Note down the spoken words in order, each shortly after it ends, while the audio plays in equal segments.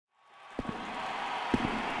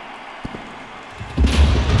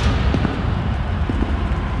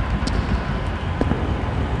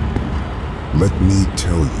Let me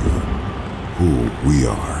tell you who we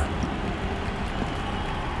are.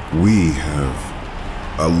 We have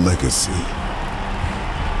a legacy.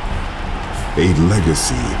 A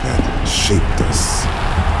legacy that shaped us.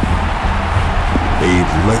 A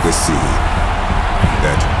legacy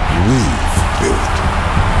that we've built.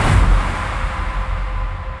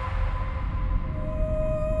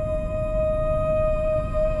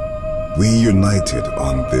 We united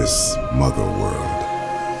on this mother world.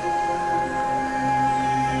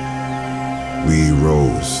 We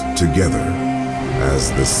rose together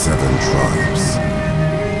as the 7 tribes.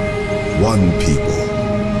 One people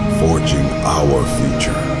forging our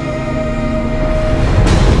future.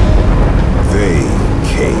 They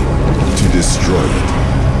came to destroy it.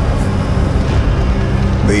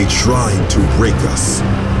 They tried to break us,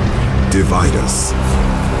 divide us,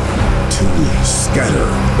 to scatter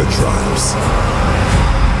the tribes.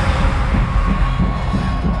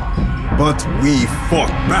 But we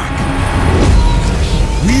fought back.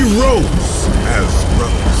 We rose as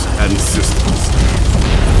brothers and sisters,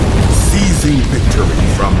 seizing victory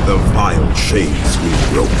from the vile chains we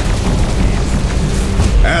broke.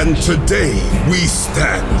 And today we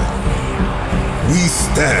stand. We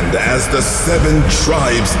stand as the 7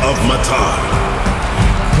 tribes of Matar.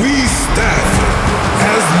 We stand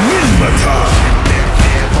as Minmatar.